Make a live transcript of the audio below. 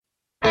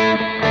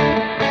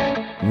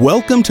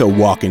Welcome to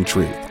Walk in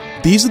Truth.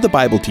 These are the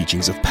Bible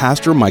teachings of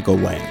Pastor Michael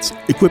Lance,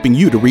 equipping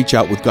you to reach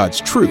out with God's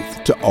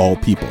truth to all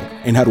people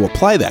and how to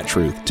apply that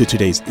truth to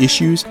today's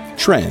issues,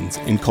 trends,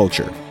 and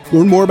culture.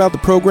 Learn more about the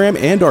program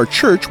and our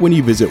church when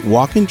you visit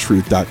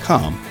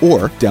walkintruth.com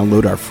or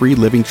download our free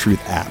Living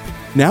Truth app.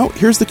 Now,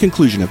 here's the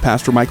conclusion of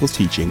Pastor Michael's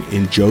teaching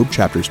in Job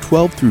chapters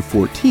 12 through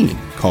 14,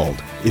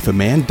 called, If a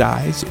Man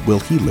Dies, Will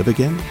He Live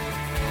Again?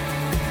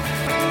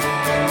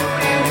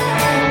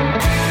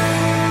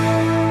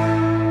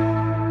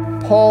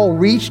 Paul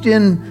reached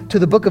into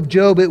the book of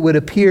Job, it would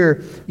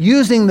appear,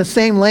 using the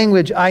same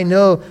language, I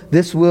know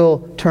this will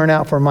turn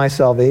out for my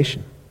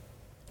salvation.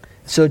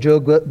 So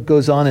Job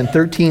goes on in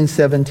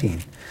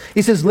 13:17.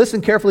 He says,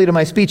 listen carefully to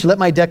my speech. Let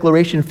my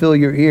declaration fill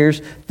your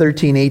ears.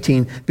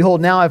 13:18.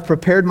 Behold, now I've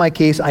prepared my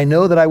case. I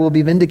know that I will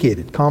be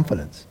vindicated.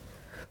 Confidence.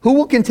 Who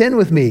will contend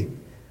with me?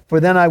 For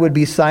then I would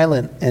be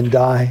silent and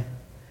die.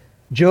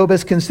 Job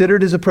has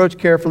considered his approach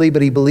carefully,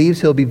 but he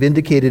believes he'll be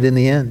vindicated in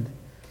the end.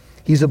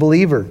 He's a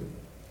believer,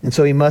 and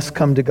so he must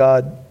come to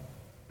God.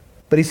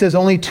 But he says,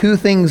 only two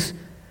things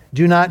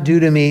do not do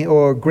to me,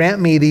 or grant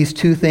me these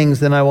two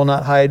things, then I will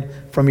not hide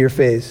from your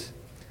face.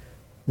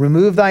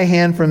 Remove thy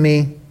hand from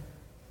me,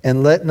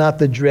 and let not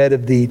the dread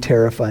of thee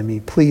terrify me.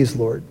 Please,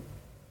 Lord,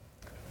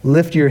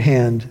 lift your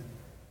hand.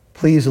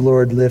 Please,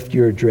 Lord, lift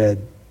your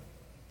dread.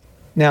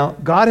 Now,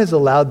 God has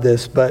allowed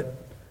this, but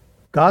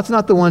God's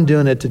not the one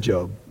doing it to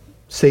Job.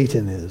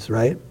 Satan is,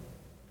 right?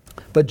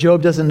 But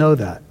Job doesn't know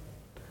that.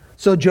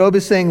 So Job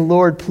is saying,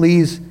 Lord,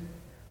 please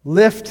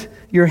lift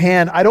your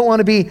hand. I don't want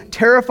to be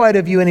terrified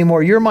of you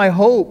anymore. You're my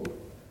hope.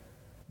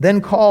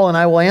 Then call and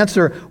I will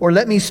answer, or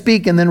let me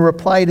speak and then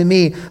reply to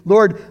me.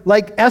 Lord,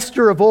 like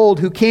Esther of old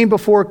who came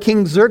before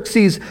King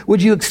Xerxes,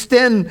 would you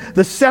extend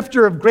the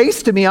scepter of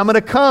grace to me? I'm going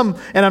to come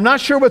and I'm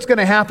not sure what's going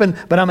to happen,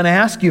 but I'm going to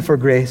ask you for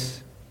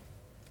grace.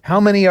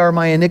 How many are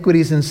my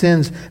iniquities and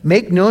sins?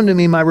 Make known to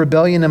me my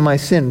rebellion and my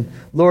sin.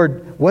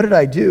 Lord, what did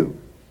I do?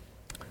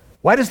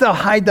 Why dost thou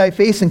hide thy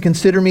face and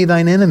consider me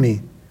thine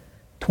enemy?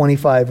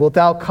 25. Wilt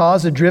thou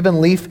cause a driven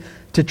leaf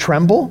to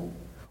tremble?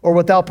 Or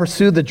wilt thou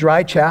pursue the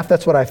dry chaff?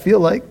 That's what I feel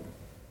like.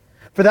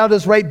 For thou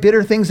dost write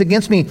bitter things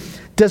against me,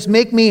 dost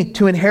make me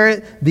to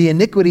inherit the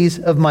iniquities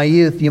of my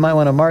youth. You might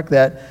want to mark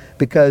that,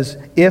 because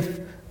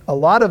if a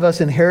lot of us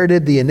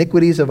inherited the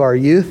iniquities of our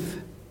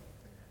youth,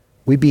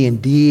 we'd be in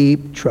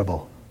deep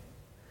trouble.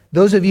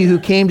 Those of you who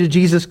came to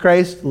Jesus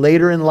Christ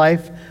later in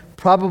life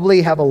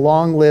probably have a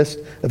long list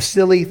of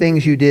silly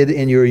things you did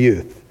in your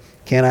youth.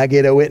 Can I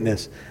get a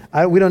witness?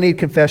 We don't need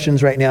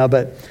confessions right now,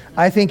 but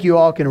I think you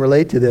all can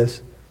relate to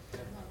this.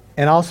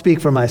 And I'll speak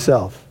for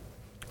myself.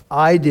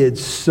 I did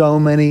so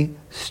many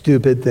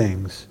stupid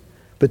things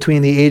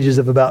between the ages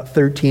of about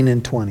 13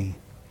 and 20.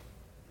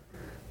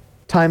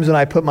 Times when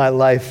I put my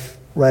life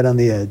right on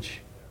the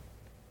edge.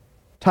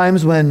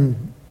 Times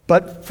when,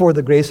 but for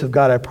the grace of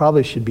God, I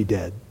probably should be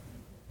dead.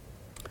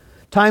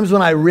 Times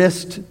when I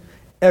risked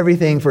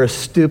everything for a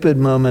stupid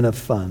moment of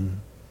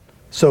fun,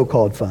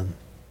 so-called fun.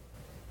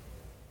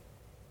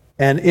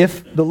 And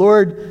if the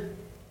Lord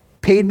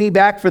paid me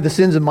back for the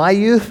sins of my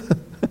youth,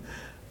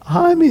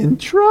 I'm in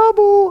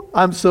trouble.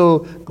 I'm so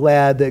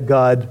glad that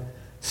God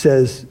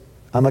says,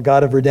 I'm a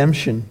God of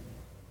redemption.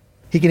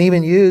 He can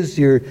even use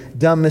your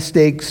dumb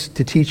mistakes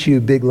to teach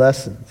you big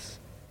lessons.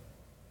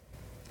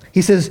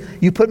 He says,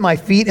 you put my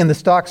feet in the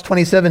stocks,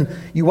 27.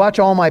 You watch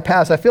all my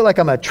past. I feel like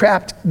I'm a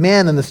trapped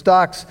man in the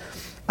stocks.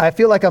 I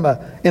feel like I'm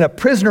in a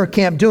prisoner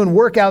camp doing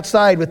work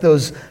outside with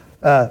those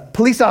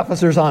police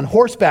officers on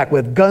horseback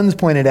with guns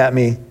pointed at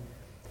me.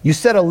 You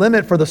set a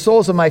limit for the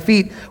soles of my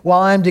feet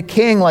while I'm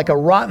decaying like a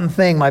rotten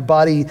thing. My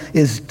body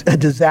is a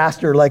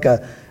disaster, like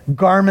a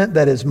garment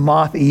that is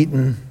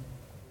moth-eaten.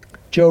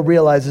 Job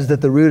realizes that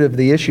the root of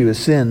the issue is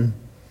sin,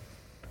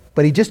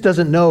 but he just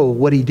doesn't know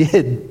what he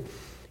did.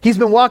 He's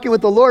been walking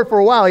with the Lord for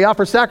a while. He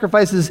offers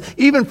sacrifices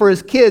even for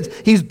his kids.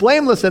 He's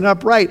blameless and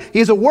upright.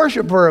 He's a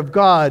worshiper of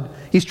God.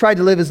 He's tried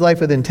to live his life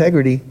with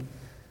integrity.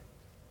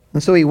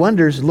 And so he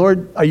wonders,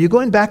 Lord, are you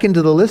going back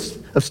into the list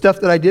of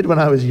stuff that I did when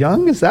I was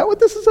young? Is that what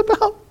this is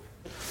about?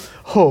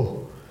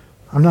 Oh,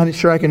 I'm not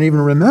sure I can even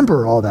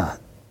remember all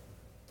that.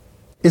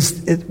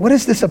 What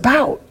is this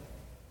about?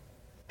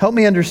 Help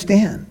me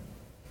understand.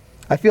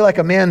 I feel like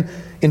a man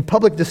in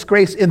public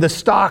disgrace in the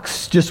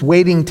stocks just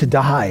waiting to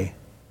die.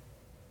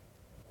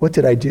 What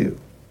did I do?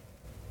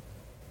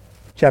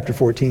 Chapter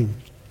 14.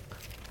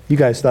 You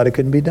guys thought it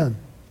couldn't be done.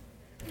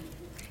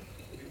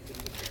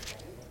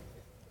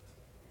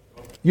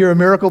 You're a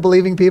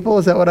miracle-believing people?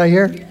 Is that what I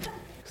hear?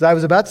 Because I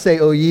was about to say,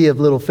 oh, ye of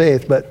little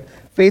faith, but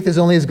faith is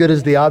only as good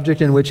as the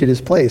object in which it is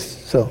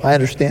placed. So I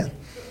understand.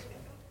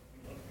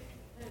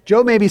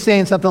 Job may be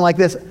saying something like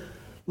this.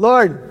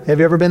 Lord, have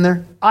you ever been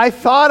there? I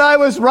thought I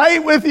was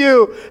right with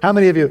you. How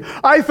many of you?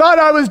 I thought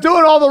I was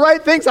doing all the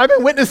right things. I've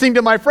been witnessing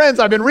to my friends.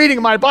 I've been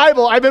reading my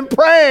Bible. I've been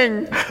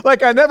praying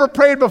like I never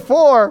prayed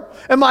before.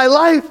 And my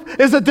life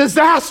is a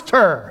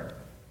disaster.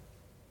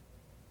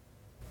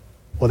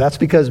 Well, that's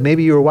because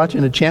maybe you were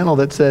watching a channel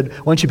that said,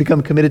 once you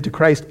become committed to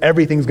Christ,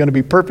 everything's going to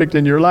be perfect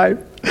in your life.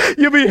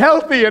 You'll be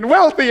healthy and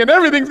wealthy and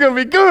everything's going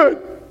to be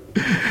good.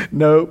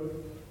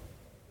 Nope.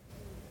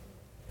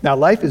 Now,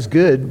 life is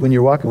good when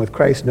you're walking with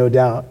Christ, no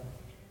doubt.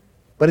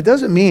 But it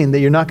doesn't mean that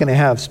you're not going to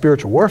have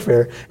spiritual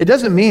warfare. It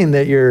doesn't mean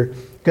that you're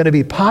going to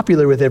be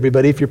popular with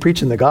everybody if you're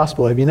preaching the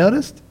gospel. Have you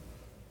noticed?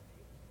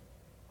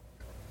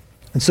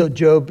 And so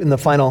Job, in the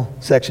final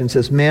section,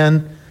 says,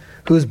 man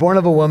who is born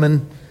of a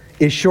woman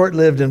is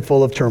short-lived and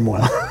full of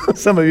turmoil.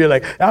 Some of you are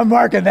like, I'm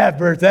marking that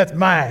verse. That's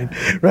mine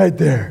right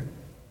there.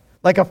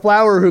 Like a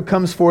flower who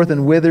comes forth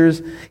and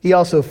withers, he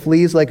also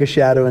flees like a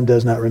shadow and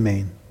does not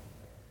remain.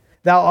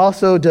 Thou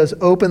also dost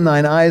open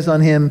thine eyes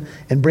on him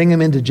and bring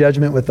him into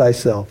judgment with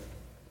thyself.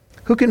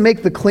 Who can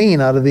make the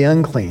clean out of the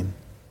unclean?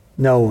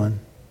 No one.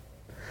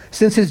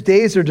 Since his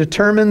days are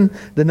determined,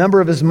 the number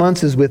of his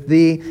months is with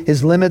thee.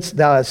 His limits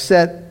thou hast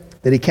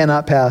set that he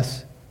cannot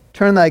pass.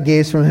 Turn thy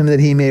gaze from him that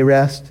he may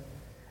rest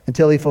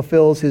until he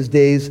fulfills his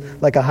days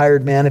like a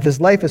hired man. If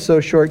his life is so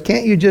short,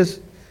 can't you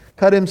just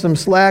cut him some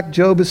slack?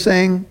 Job is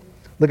saying.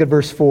 Look at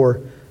verse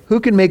 4. Who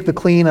can make the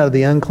clean out of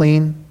the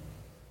unclean?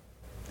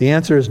 The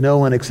answer is no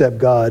one except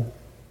God.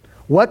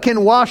 What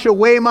can wash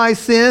away my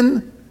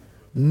sin?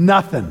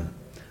 Nothing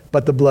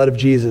but the blood of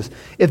Jesus.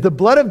 If the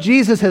blood of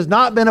Jesus has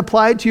not been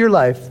applied to your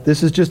life,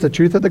 this is just the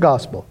truth of the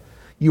gospel,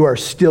 you are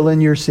still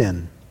in your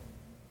sin.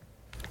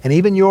 And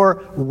even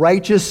your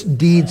righteous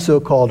deeds,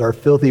 so-called, are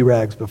filthy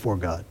rags before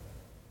God.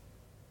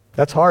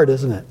 That's hard,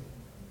 isn't it?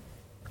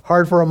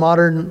 Hard for a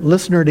modern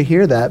listener to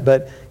hear that,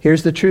 but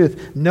here's the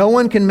truth. No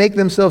one can make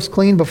themselves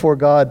clean before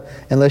God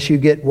unless you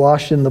get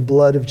washed in the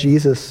blood of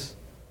Jesus.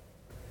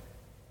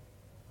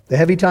 The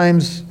heavy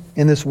times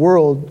in this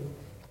world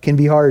can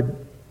be hard.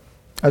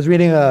 I was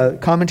reading a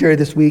commentary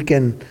this week,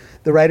 and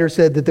the writer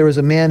said that there was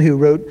a man who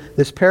wrote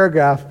this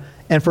paragraph,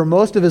 and for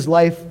most of his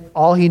life,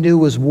 all he knew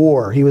was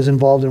war. He was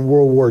involved in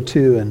World War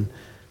II,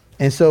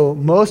 and so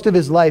most of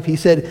his life, he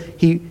said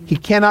he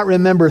cannot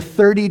remember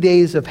 30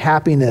 days of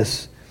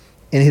happiness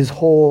in his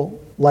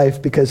whole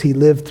life because he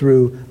lived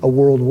through a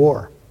world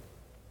war.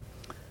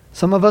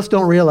 Some of us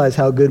don't realize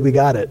how good we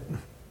got it.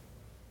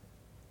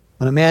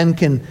 When a man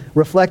can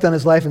reflect on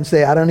his life and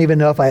say, I don't even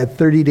know if I had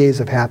 30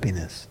 days of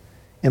happiness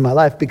in my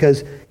life,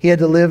 because he had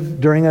to live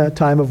during a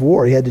time of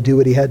war. He had to do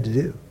what he had to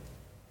do.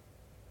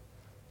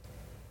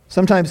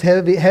 Sometimes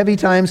heavy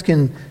times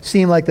can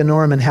seem like the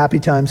norm, and happy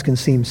times can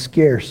seem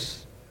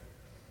scarce.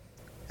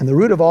 And the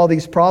root of all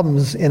these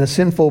problems in a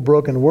sinful,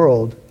 broken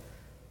world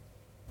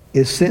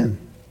is sin.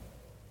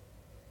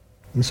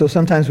 And so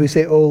sometimes we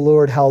say, oh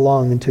Lord, how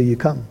long until you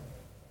come?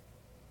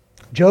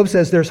 Job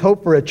says there's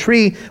hope for a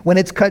tree when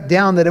it's cut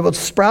down, that it will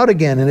sprout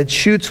again and its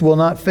shoots will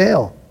not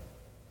fail,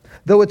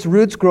 though its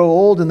roots grow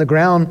old in the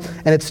ground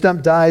and its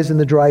stump dies in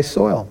the dry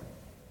soil.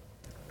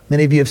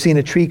 Many of you have seen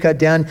a tree cut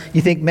down.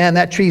 You think, man,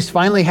 that tree's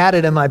finally had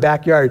it in my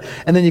backyard.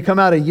 And then you come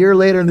out a year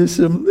later and there's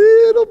some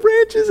little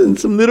branches and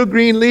some little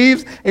green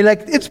leaves. And you're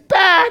like, it's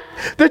back.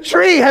 The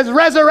tree has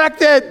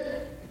resurrected.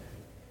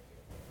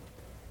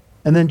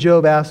 And then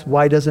Job asks,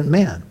 why doesn't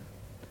man?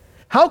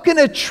 How can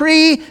a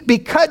tree be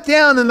cut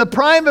down in the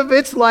prime of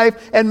its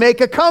life and make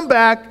a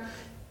comeback?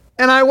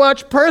 And I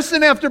watch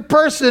person after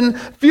person,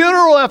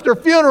 funeral after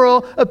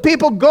funeral, of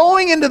people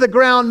going into the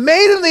ground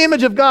made in the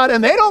image of God,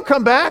 and they don't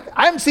come back.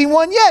 I haven't seen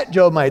one yet,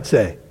 Job might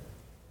say.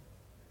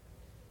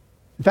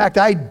 In fact,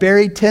 I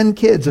buried 10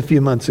 kids a few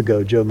months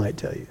ago, Job might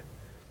tell you.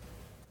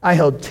 I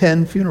held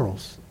 10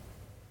 funerals.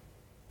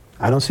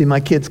 I don't see my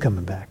kids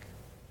coming back.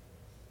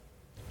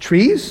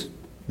 Trees,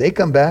 they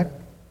come back.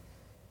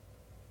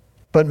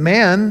 But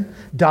man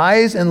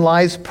dies and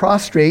lies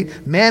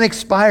prostrate. Man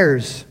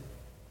expires.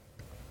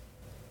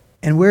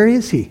 And where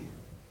is he?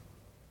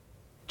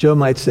 Job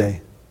might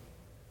say,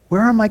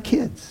 where are my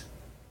kids?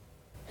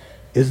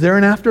 Is there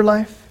an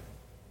afterlife?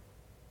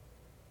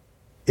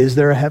 Is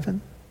there a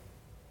heaven?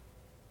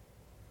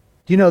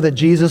 Do you know that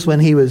Jesus, when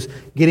he was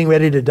getting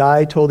ready to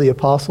die, told the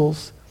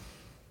apostles,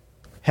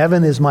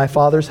 heaven is my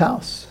Father's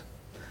house.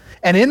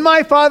 And in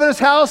my Father's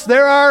house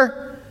there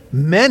are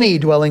many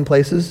dwelling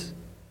places.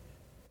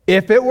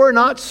 If it were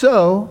not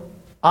so,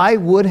 I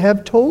would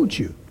have told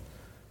you.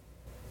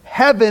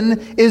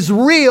 Heaven is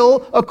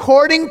real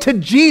according to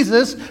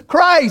Jesus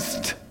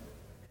Christ.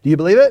 Do you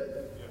believe it?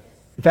 Yes.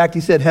 In fact, he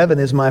said, heaven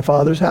is my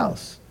Father's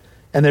house.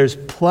 And there's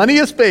plenty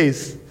of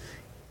space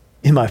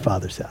in my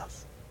Father's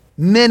house.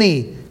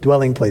 Many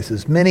dwelling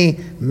places, many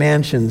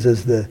mansions,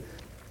 as the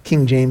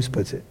King James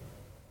puts it.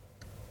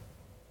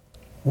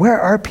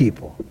 Where are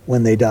people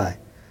when they die?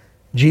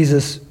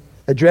 Jesus,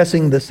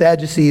 addressing the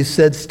Sadducees,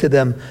 says to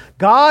them,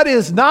 God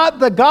is not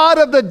the God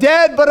of the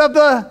dead, but of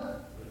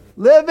the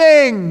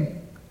living.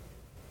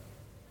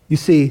 You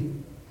see,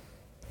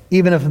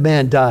 even if a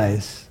man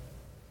dies,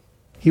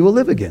 he will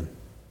live again.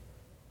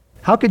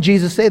 How could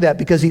Jesus say that?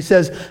 Because he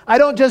says, I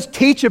don't just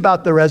teach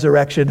about the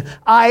resurrection,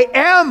 I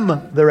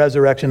am the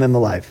resurrection and the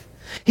life.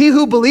 He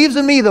who believes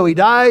in me, though he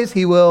dies,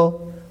 he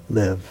will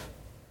live.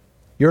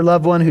 Your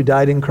loved one who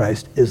died in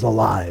Christ is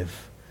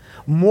alive,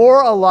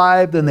 more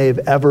alive than they've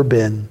ever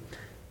been,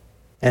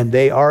 and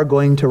they are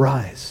going to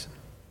rise.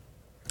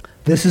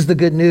 This is the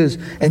good news.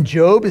 And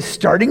Job is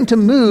starting to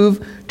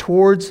move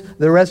towards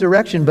the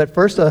resurrection. But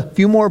first, a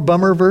few more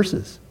bummer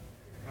verses.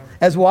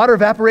 As water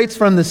evaporates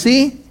from the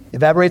sea,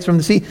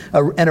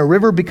 and a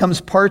river becomes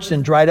parched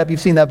and dried up.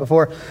 You've seen that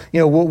before.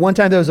 One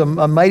time there was a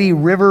mighty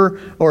river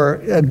or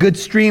a good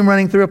stream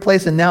running through a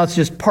place, and now it's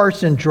just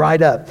parched and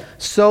dried up.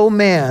 So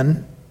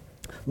man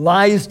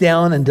lies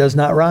down and does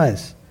not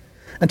rise.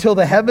 Until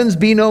the heavens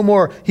be no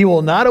more, he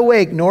will not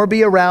awake nor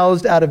be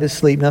aroused out of his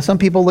sleep. Now, some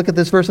people look at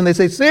this verse and they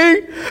say,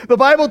 see, the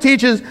Bible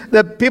teaches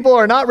that people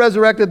are not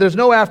resurrected, there's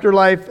no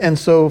afterlife, and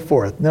so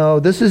forth. No,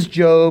 this is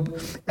Job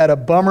at a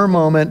bummer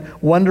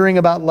moment, wondering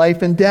about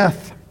life and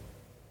death.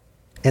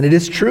 And it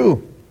is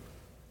true.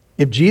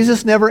 If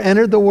Jesus never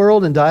entered the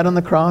world and died on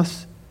the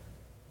cross,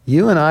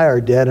 you and I are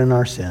dead in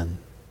our sin.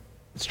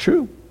 It's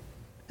true.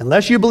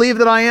 Unless you believe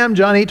that I am,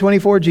 John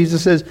 8:24,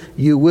 Jesus says,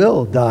 you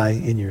will die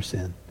in your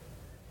sin.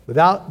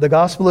 Without the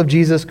gospel of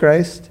Jesus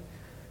Christ,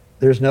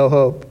 there's no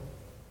hope.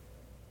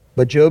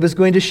 But Job is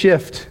going to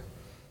shift,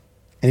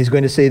 and he's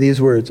going to say these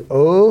words,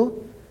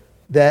 oh,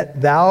 that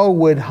thou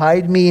would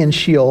hide me in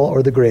Sheol,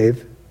 or the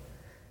grave,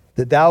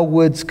 that thou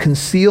wouldst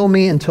conceal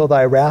me until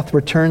thy wrath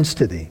returns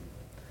to thee,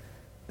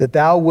 that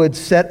thou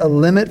wouldst set a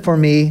limit for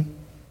me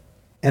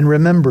and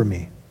remember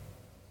me.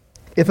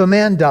 If a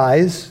man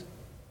dies,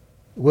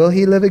 will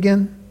he live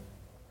again?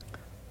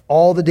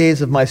 All the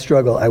days of my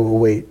struggle I will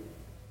wait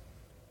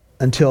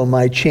until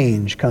my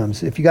change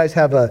comes. If you guys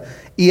have a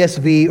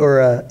ESV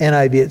or a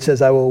NIV, it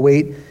says, I will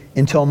wait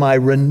until my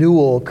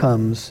renewal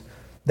comes.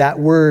 That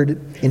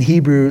word in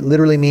Hebrew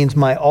literally means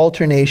my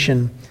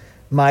alternation,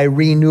 my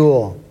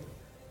renewal.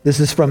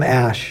 This is from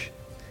Ash.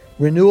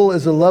 Renewal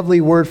is a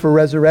lovely word for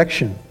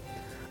resurrection,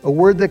 a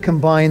word that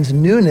combines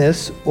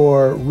newness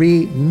or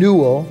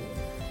renewal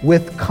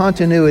with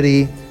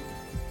continuity,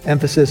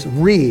 emphasis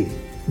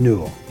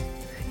renewal.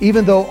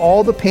 Even though through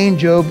all the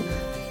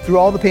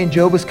pain,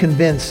 Job was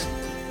convinced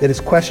that his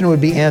question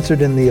would be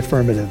answered in the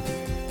affirmative.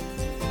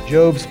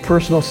 Job's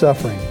personal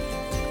suffering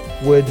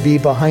would be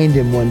behind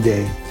him one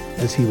day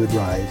as he would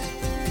rise.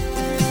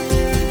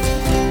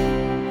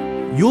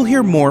 You'll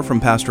hear more from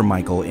Pastor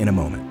Michael in a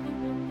moment.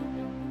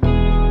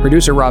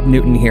 Producer Rob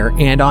Newton here,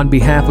 and on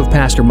behalf of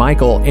Pastor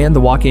Michael and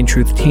the Walk in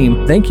Truth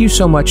team, thank you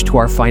so much to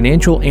our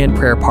financial and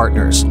prayer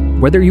partners.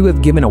 Whether you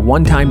have given a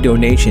one-time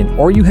donation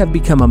or you have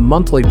become a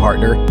monthly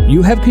partner,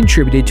 you have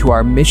contributed to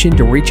our mission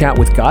to reach out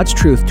with God's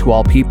truth to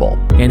all people,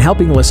 and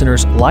helping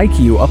listeners like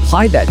you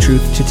apply that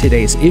truth to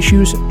today's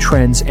issues,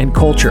 trends, and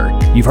culture.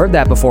 You've heard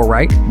that before,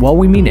 right? Well,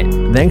 we mean it.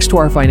 Thanks to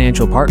our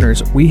financial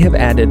partners, we have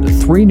added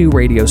 3 new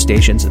radio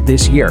stations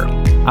this year.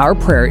 Our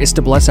prayer is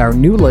to bless our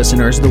new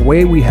listeners the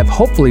way we have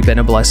hopefully been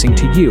a blessing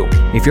to you.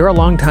 If you're a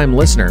longtime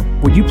listener,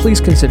 would you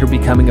please consider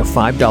becoming a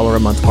 $5 a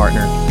month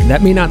partner?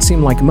 That may not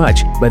seem like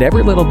much, but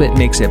every little bit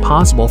makes it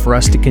possible for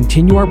us to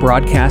continue our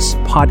broadcasts,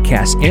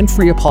 podcasts, and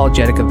free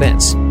apologetic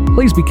events.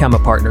 Please become a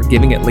partner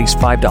giving at least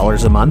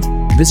 $5 a month.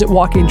 Visit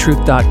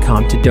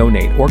walkintruth.com to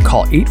donate or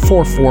call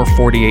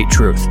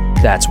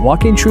 844-48-TRUTH. That's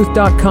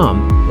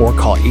walkintruth.com or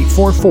call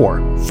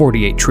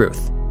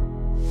 844-48-TRUTH.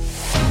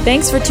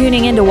 Thanks for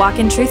tuning in to Walk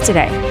in Truth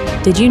today.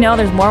 Did you know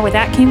there's more where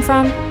that came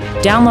from?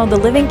 Download the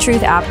Living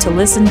Truth app to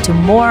listen to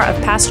more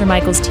of Pastor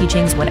Michael's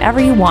teachings whenever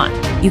you want.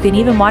 You can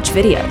even watch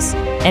videos.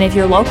 And if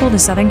you're local to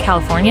Southern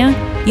California,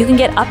 you can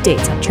get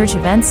updates on church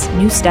events,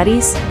 new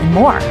studies, and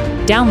more.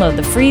 Download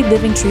the free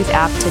Living Truth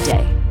app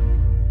today.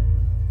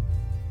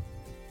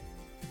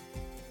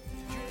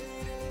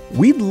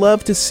 We'd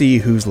love to see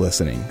who's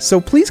listening,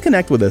 so please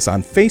connect with us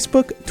on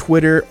Facebook,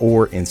 Twitter,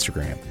 or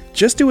Instagram.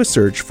 Just do a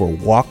search for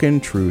Walk in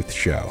Truth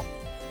Show.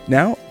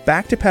 Now,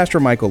 back to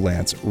Pastor Michael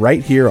Lance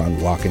right here on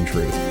Walk in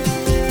Truth.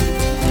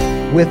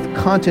 With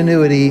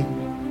continuity,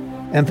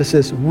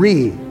 emphasis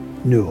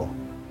renewal.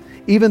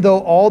 Even though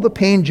through all the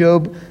pain,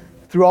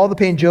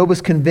 Job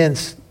was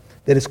convinced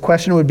that his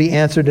question would be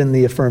answered in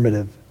the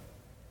affirmative.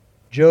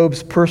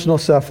 Job's personal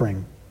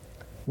suffering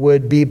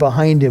would be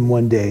behind him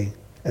one day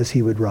as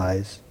he would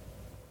rise.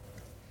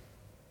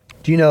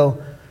 Do you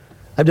know,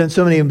 I've done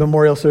so many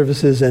memorial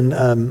services,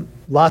 and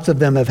lots of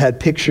them have had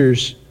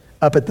pictures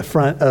up at the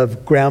front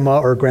of grandma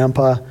or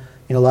grandpa.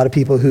 A lot of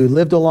people who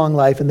lived a long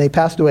life and they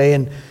passed away,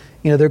 and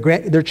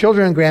their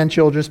children and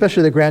grandchildren,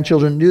 especially their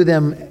grandchildren, knew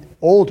them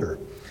older.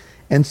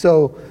 And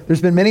so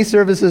there's been many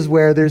services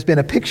where there's been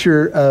a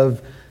picture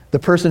of the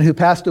person who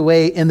passed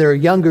away in their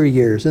younger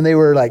years, and they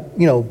were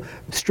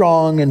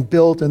strong and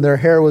built, and their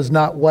hair was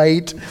not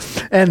white,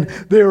 and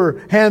they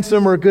were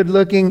handsome or good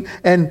looking.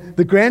 And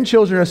the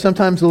grandchildren are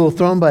sometimes a little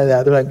thrown by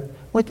that. They're like,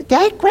 "Was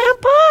that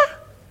Grandpa?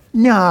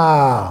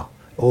 No.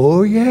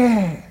 Oh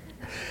yeah."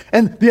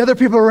 And the other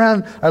people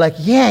around are like,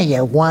 "Yeah, you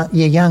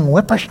young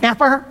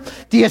whippersnapper.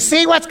 Do you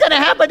see what's going to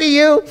happen to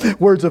you?"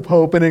 Words of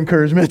hope and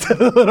encouragement to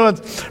the little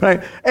ones,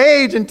 right?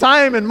 Age and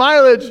time and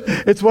mileage,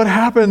 it's what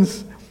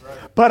happens.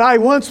 But I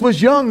once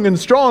was young and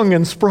strong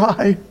and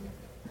spry.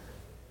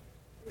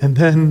 And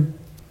then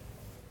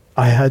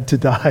I had to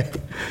die.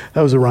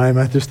 That was a rhyme.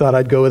 I just thought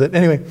I'd go with it.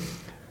 Anyway.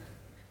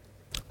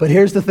 But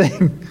here's the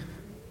thing.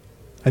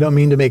 I don't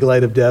mean to make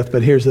light of death,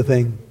 but here's the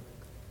thing.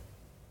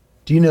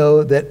 Do you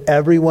know that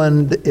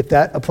everyone, if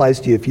that applies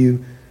to you, if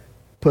you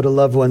put a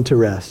loved one to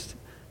rest,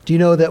 do you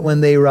know that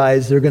when they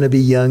rise, they're going to be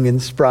young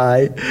and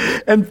spry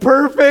and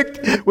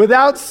perfect,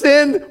 without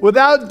sin,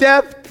 without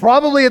death,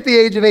 probably at the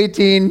age of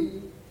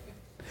 18,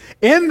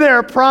 in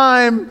their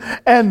prime,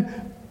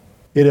 and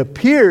it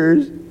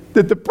appears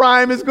that the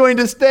prime is going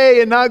to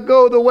stay and not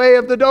go the way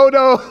of the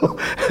dodo.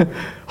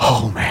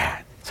 Oh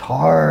man, it's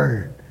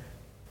hard.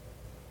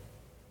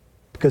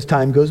 Because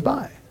time goes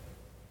by.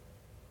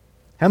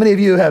 How many of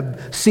you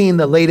have seen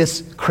the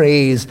latest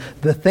craze,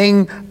 the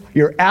thing,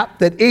 your app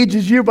that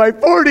ages you by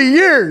 40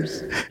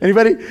 years?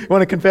 Anybody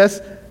want to confess?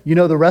 You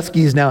know the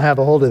Ruskies now have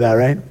a hold of that,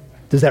 right?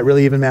 Does that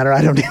really even matter?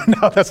 I don't even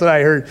know. That's what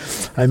I heard.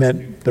 I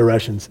meant the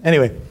Russians.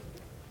 Anyway,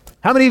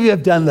 how many of you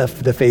have done the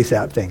face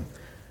app thing?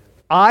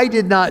 I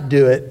did not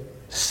do it.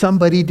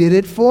 Somebody did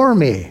it for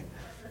me.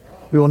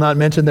 We will not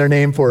mention their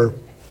name for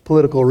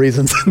political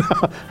reasons.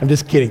 I'm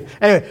just kidding.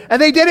 Anyway,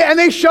 and they did it, and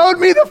they showed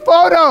me the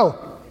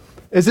photo.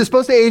 Is this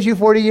supposed to age you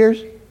 40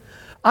 years?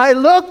 I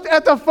looked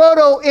at the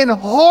photo in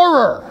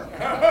horror.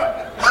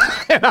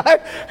 And I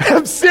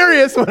am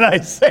serious when I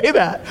say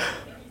that.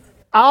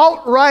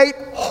 Outright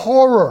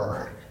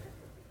horror.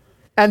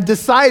 And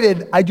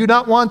decided I do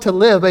not want to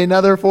live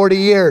another 40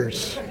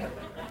 years.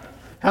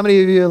 How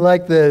many of you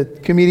like the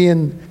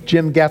comedian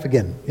Jim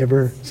Gaffigan? You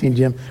ever seen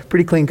Jim?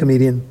 Pretty clean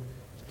comedian.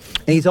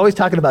 And he's always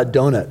talking about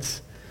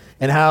donuts.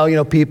 And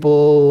how,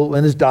 people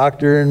and his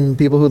doctor and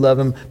people who love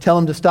him tell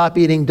him to stop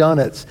eating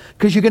donuts.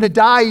 Because you're going to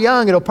die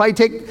young. It'll probably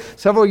take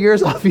several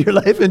years off of your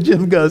life. And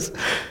Jim goes,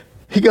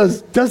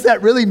 does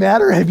that really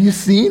matter? Have you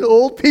seen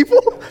old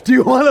people? Do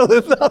you want to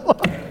live that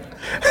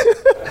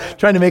long?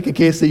 Trying to make a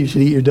case that you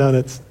should eat your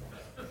donuts.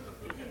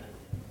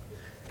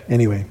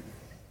 Anyway,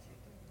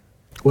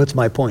 what's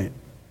my point?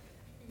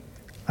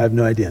 I have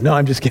no idea. No,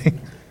 I'm just kidding.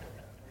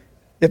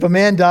 If a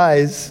man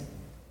dies,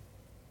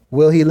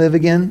 will he live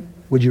again?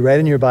 Would you write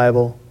in your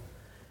Bible,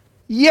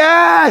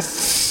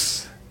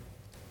 yes!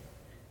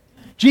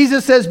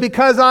 Jesus says,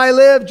 because I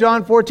live,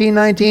 John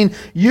 14:19,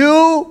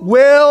 you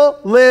will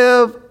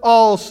live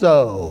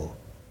also.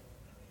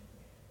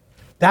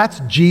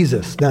 That's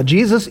Jesus. Now,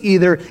 Jesus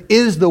either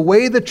is the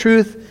way, the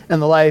truth,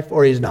 and the life,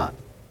 or he's not.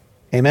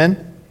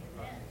 Amen?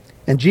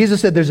 And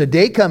Jesus said there's a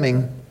day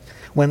coming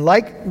when,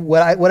 like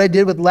what I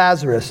did with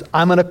Lazarus,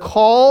 I'm going to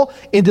call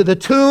into the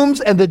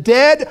tombs and the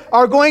dead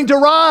are going to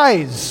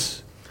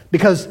rise.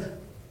 Because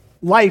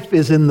life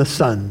is in the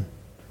Son.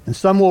 And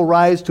some will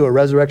rise to a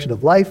resurrection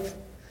of life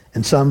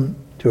and some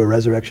to a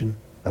resurrection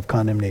of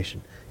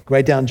condemnation.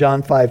 Write down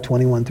John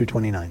 5:21 through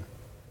 29.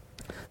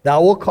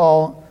 Thou wilt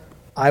call,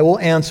 I will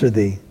answer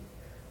thee.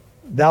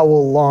 Thou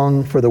wilt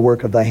long for the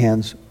work of thy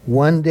hands.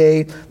 One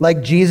day,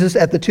 like Jesus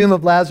at the tomb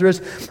of Lazarus,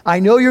 I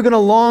know you're going to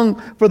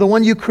long for the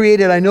one you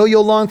created. I know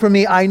you'll long for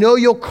me. I know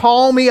you'll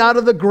call me out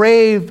of the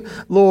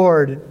grave,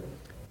 Lord.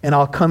 And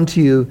I'll come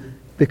to you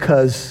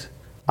because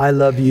I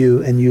love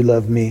you and you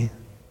love me.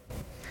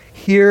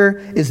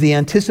 Here is the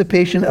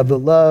anticipation of the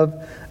love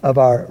of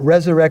our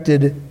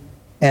resurrected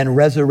and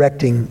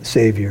resurrecting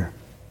Savior.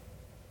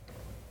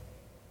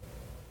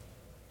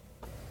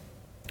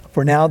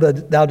 For now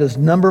thou dost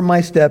number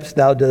my steps,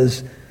 thou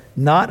dost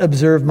not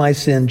observe my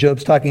sin.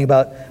 Job's talking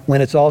about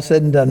when it's all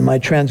said and done, my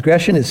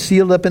transgression is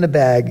sealed up in a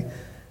bag,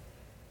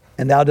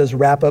 and thou dost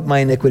wrap up my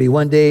iniquity.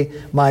 One day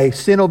my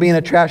sin will be in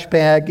a trash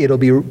bag, it'll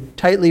be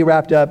tightly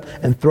wrapped up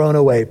and thrown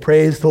away.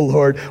 Praise the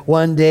Lord.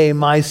 One day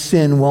my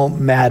sin won't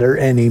matter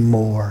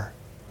anymore.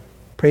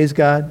 Praise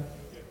God.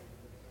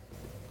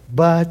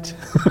 But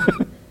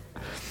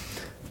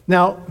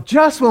now,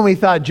 just when we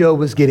thought Job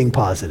was getting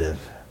positive,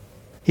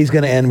 he's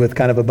going to end with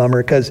kind of a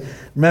bummer, because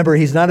remember,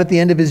 he's not at the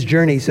end of his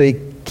journey, so he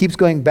keeps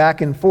going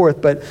back and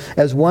forth. But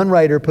as one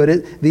writer put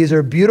it, these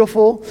are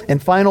beautiful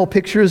and final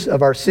pictures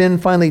of our sin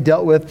finally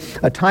dealt with.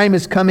 A time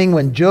is coming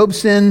when Job's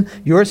sin,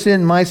 your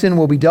sin, my sin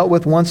will be dealt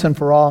with once and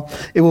for all.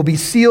 It will be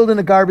sealed in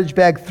a garbage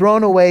bag,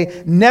 thrown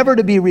away, never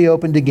to be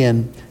reopened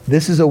again.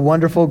 This is a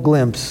wonderful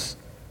glimpse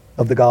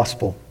of the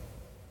gospel.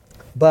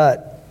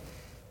 But,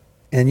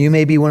 and you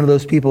may be one of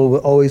those people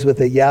always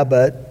with a yeah,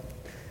 but,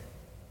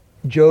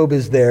 Job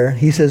is there.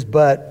 He says,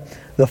 but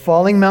the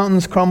falling mountain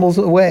crumbles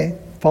away.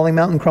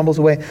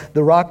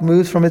 The rock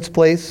moves from its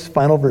place.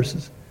 Final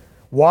verses.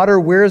 Water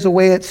wears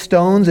away its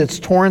stones. Its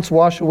torrents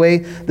wash away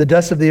the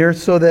dust of the earth,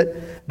 so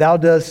that thou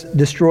dost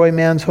destroy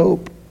man's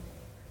hope.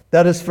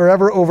 Thou dost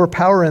forever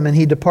overpower him, and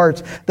he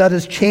departs. Thou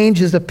dost change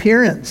his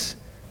appearance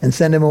and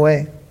send him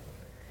away.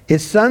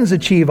 His sons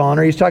achieve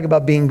honor. He's talking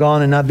about being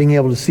gone and not being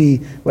able to see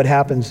what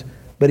happens,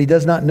 but he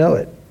does not know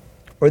it.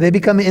 Or they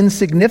become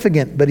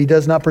insignificant, but he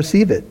does not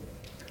perceive it.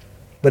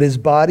 But his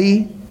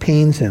body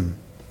pains him,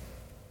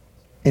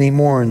 and he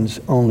mourns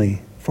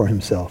only for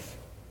himself.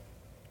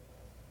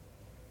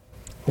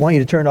 I want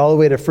you to turn all the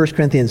way to 1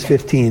 Corinthians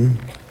 15,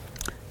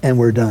 and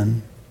we're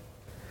done.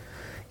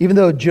 Even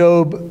though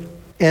Job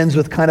ends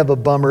with kind of a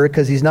bummer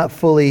because he's not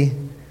fully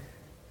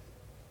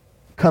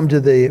come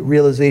to the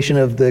realization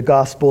of the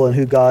gospel and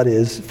who God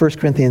is, 1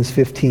 Corinthians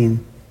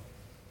 15.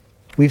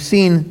 We've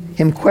seen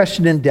him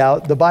question and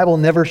doubt. The Bible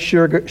never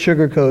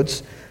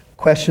sugarcoats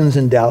questions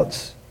and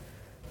doubts.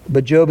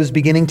 But Job is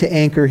beginning to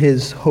anchor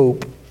his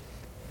hope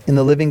in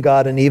the living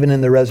God and even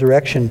in the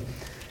resurrection.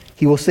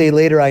 He will say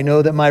later, I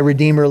know that my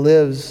Redeemer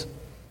lives,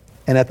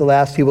 and at the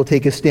last he will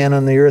take his stand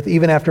on the earth.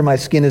 Even after my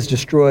skin is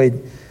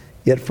destroyed,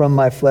 yet from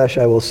my flesh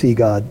I will see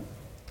God.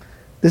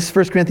 This is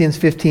 1 Corinthians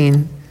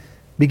 15,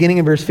 beginning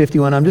in verse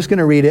 51. I'm just going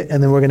to read it,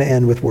 and then we're going to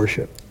end with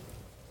worship.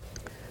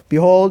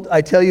 Behold,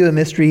 I tell you a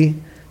mystery.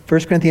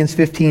 1 Corinthians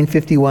 15,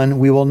 51.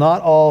 We will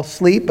not all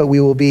sleep, but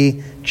we will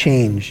be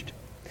changed.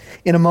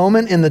 In a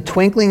moment, in the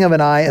twinkling of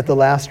an eye, at the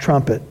last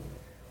trumpet.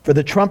 For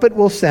the trumpet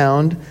will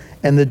sound,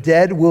 and the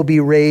dead will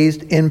be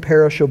raised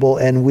imperishable,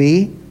 and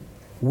we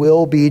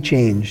will be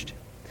changed.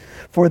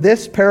 For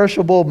this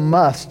perishable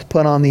must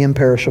put on the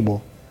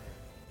imperishable,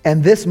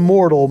 and this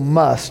mortal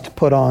must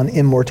put on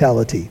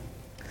immortality.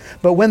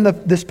 But when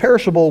this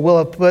perishable will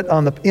have put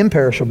on the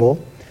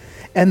imperishable,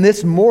 and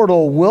this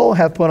mortal will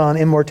have put on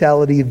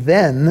immortality,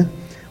 then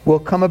will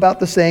come about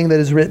the saying that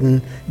is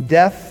written,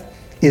 death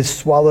is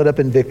swallowed up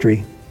in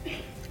victory.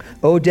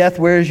 O death,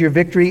 where is your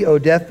victory? O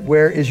death,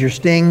 where is your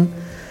sting?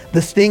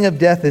 The sting of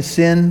death is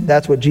sin.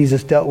 That's what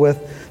Jesus dealt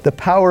with. The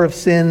power of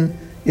sin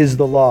is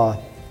the law.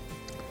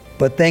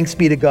 But thanks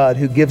be to God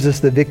who gives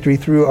us the victory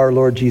through our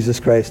Lord Jesus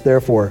Christ.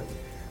 Therefore,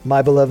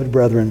 my beloved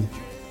brethren,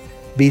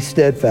 be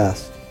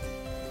steadfast,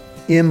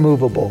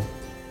 immovable,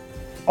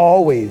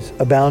 always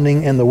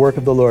abounding in the work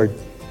of the Lord,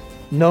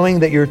 knowing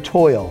that your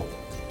toil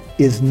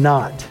is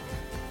not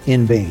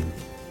in vain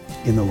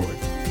in the Lord.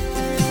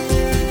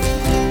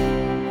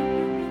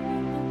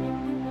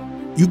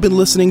 You've been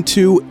listening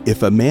to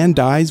If a Man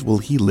Dies, Will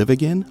He Live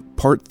Again?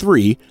 Part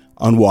 3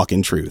 on Walk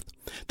in Truth.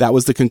 That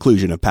was the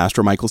conclusion of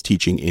Pastor Michael's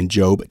teaching in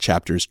Job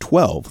chapters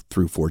 12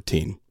 through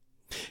 14.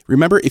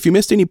 Remember, if you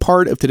missed any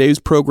part of today's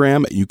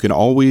program, you can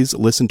always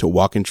listen to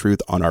Walk in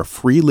Truth on our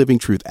free Living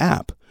Truth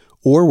app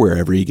or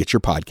wherever you get your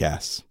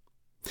podcasts.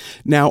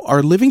 Now,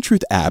 our Living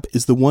Truth app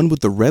is the one with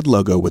the red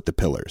logo with the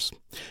pillars.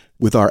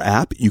 With our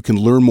app, you can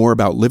learn more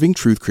about Living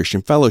Truth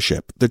Christian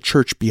Fellowship, the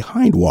church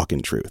behind Walk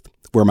in Truth,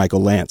 where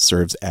Michael Lance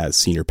serves as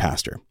senior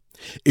pastor.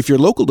 If you're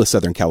local to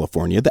Southern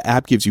California, the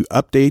app gives you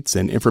updates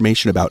and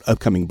information about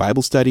upcoming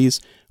Bible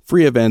studies,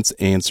 free events,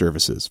 and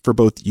services for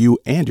both you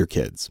and your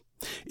kids.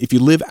 If you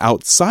live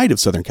outside of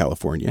Southern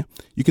California,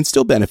 you can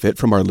still benefit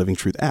from our Living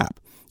Truth app.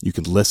 You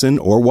can listen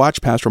or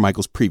watch Pastor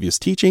Michael's previous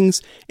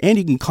teachings, and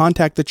you can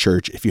contact the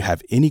church if you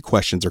have any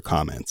questions or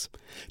comments.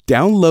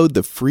 Download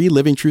the free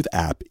Living Truth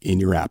app in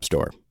your app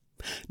store.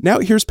 Now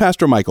here's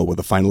Pastor Michael with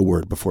a final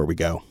word before we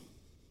go.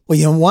 Well,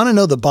 you want to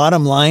know the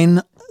bottom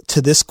line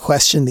to this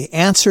question, the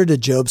answer to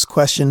Job's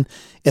question,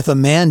 if a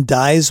man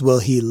dies, will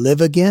he live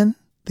again?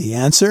 The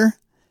answer,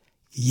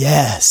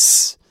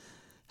 yes.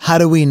 How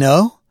do we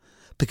know?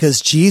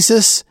 Because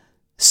Jesus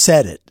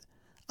said it.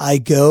 I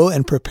go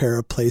and prepare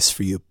a place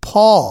for you.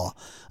 Paul,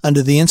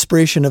 under the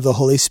inspiration of the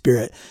Holy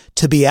Spirit,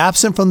 to be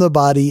absent from the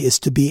body is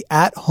to be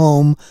at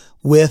home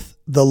with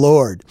the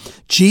Lord.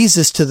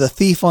 Jesus to the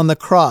thief on the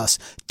cross,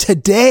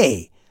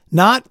 today,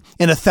 not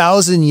in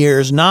 1,000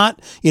 years,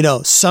 not,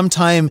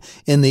 sometime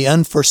in the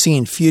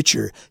unforeseen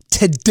future.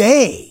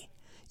 Today,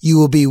 you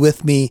will be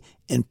with me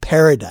in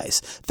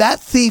paradise. That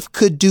thief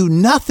could do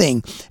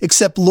nothing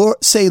except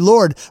say,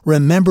 Lord,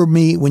 remember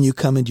me when you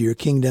come into your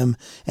kingdom.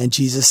 And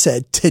Jesus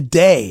said,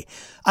 today,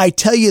 I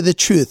tell you the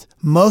truth,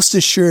 most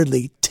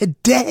assuredly,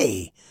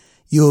 today,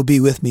 you will be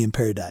with me in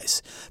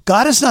paradise.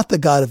 God is not the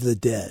God of the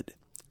dead,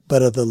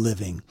 but of the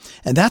living.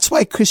 And that's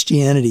why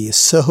Christianity is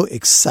so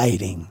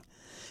exciting,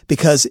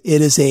 because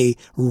it is a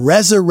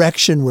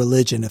resurrection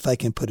religion, if I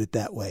can put it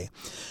that way.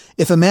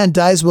 If a man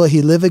dies, will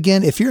he live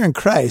again? If you're in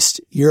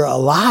Christ, you're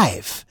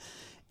alive,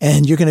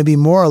 and you're going to be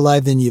more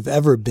alive than you've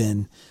ever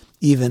been,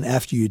 even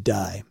after you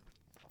die.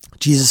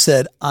 Jesus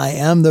said, I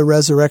am the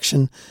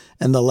resurrection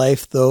and the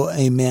life. Though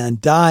a man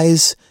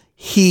dies,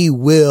 he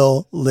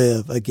will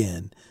live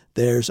again.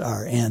 There's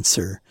our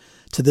answer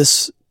to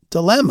this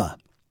dilemma.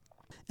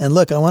 And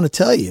look, I want to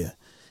tell you,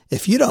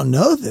 if you don't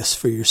know this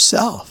for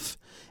yourself,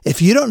 if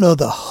you don't know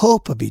the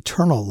hope of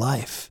eternal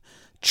life,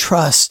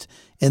 trust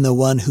in the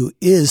one who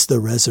is the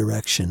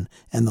resurrection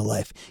and the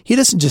life. He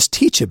doesn't just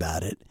teach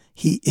about it.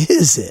 He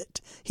is it.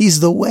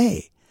 He's the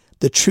way,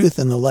 the truth,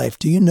 and the life.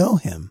 Do you know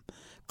him?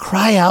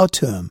 Cry out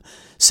to him.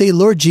 Say,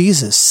 Lord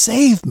Jesus,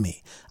 save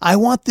me. I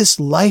want this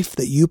life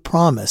that you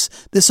promise,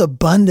 this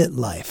abundant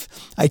life.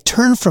 I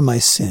turn from my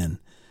sin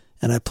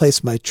and I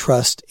place my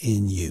trust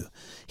in you.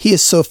 He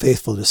is so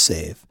faithful to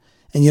save.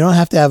 And you don't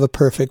have to have a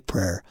perfect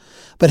prayer.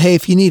 But hey,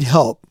 if you need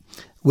help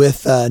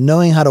with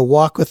knowing how to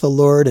walk with the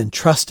Lord and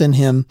trust in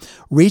him,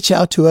 reach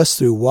out to us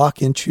through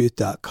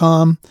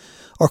walkintruth.com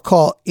or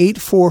call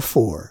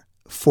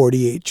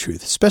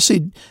 844-48-TRUTH,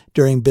 especially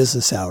during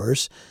business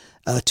hours,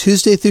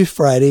 Tuesday through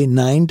Friday,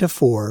 9 to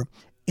 4,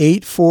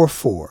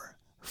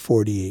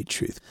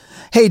 844-48-TRUTH.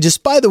 Hey,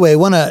 just by the way, I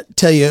want to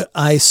tell you,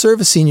 I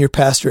serve as senior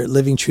pastor at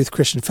Living Truth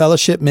Christian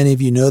Fellowship. Many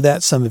of you know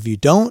that, some of you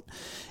don't.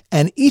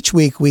 And each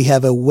week we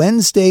have a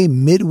Wednesday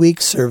midweek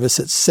service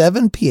at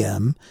 7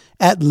 p.m.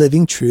 at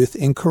Living Truth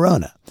in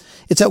Corona.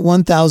 It's at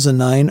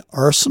 1009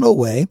 Arsenal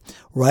Way,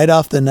 right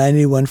off the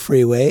 91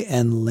 freeway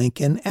and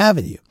Lincoln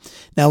Avenue.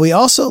 Now, we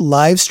also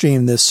live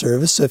stream this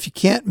service, so if you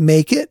can't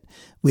make it,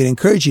 we'd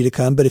encourage you to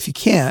come, but if you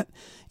can't,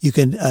 you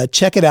can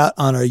check it out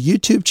on our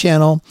YouTube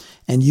channel,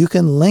 and you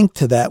can link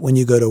to that when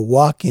you go to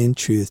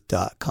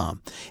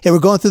walkintruth.com. Hey, we're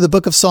going through the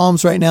book of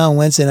Psalms right now on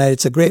Wednesday night.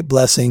 It's a great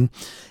blessing.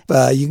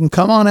 You can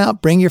come on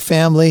out, bring your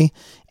family,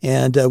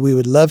 and we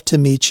would love to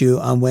meet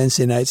you on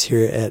Wednesday nights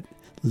here at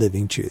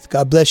Living Truth.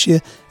 God bless you.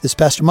 This is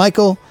Pastor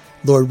Michael.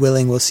 Lord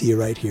willing, we'll see you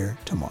right here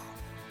tomorrow.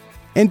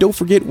 And don't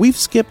forget, we've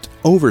skipped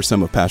over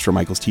some of Pastor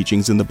Michael's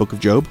teachings in the book of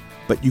Job,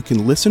 but you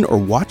can listen or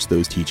watch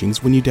those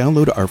teachings when you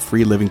download our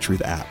free Living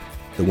Truth app,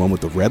 the one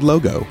with the red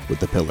logo with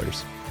the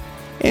pillars.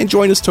 And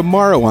join us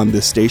tomorrow on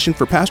this station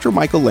for Pastor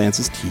Michael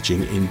Lance's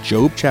teaching in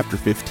Job chapter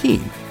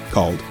 15,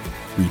 called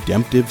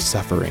Redemptive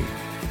Suffering.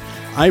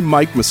 I'm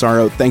Mike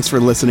Massaro. Thanks for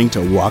listening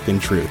to Walk in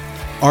Truth.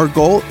 Our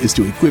goal is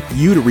to equip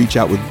you to reach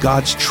out with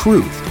God's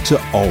truth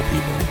to all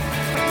people.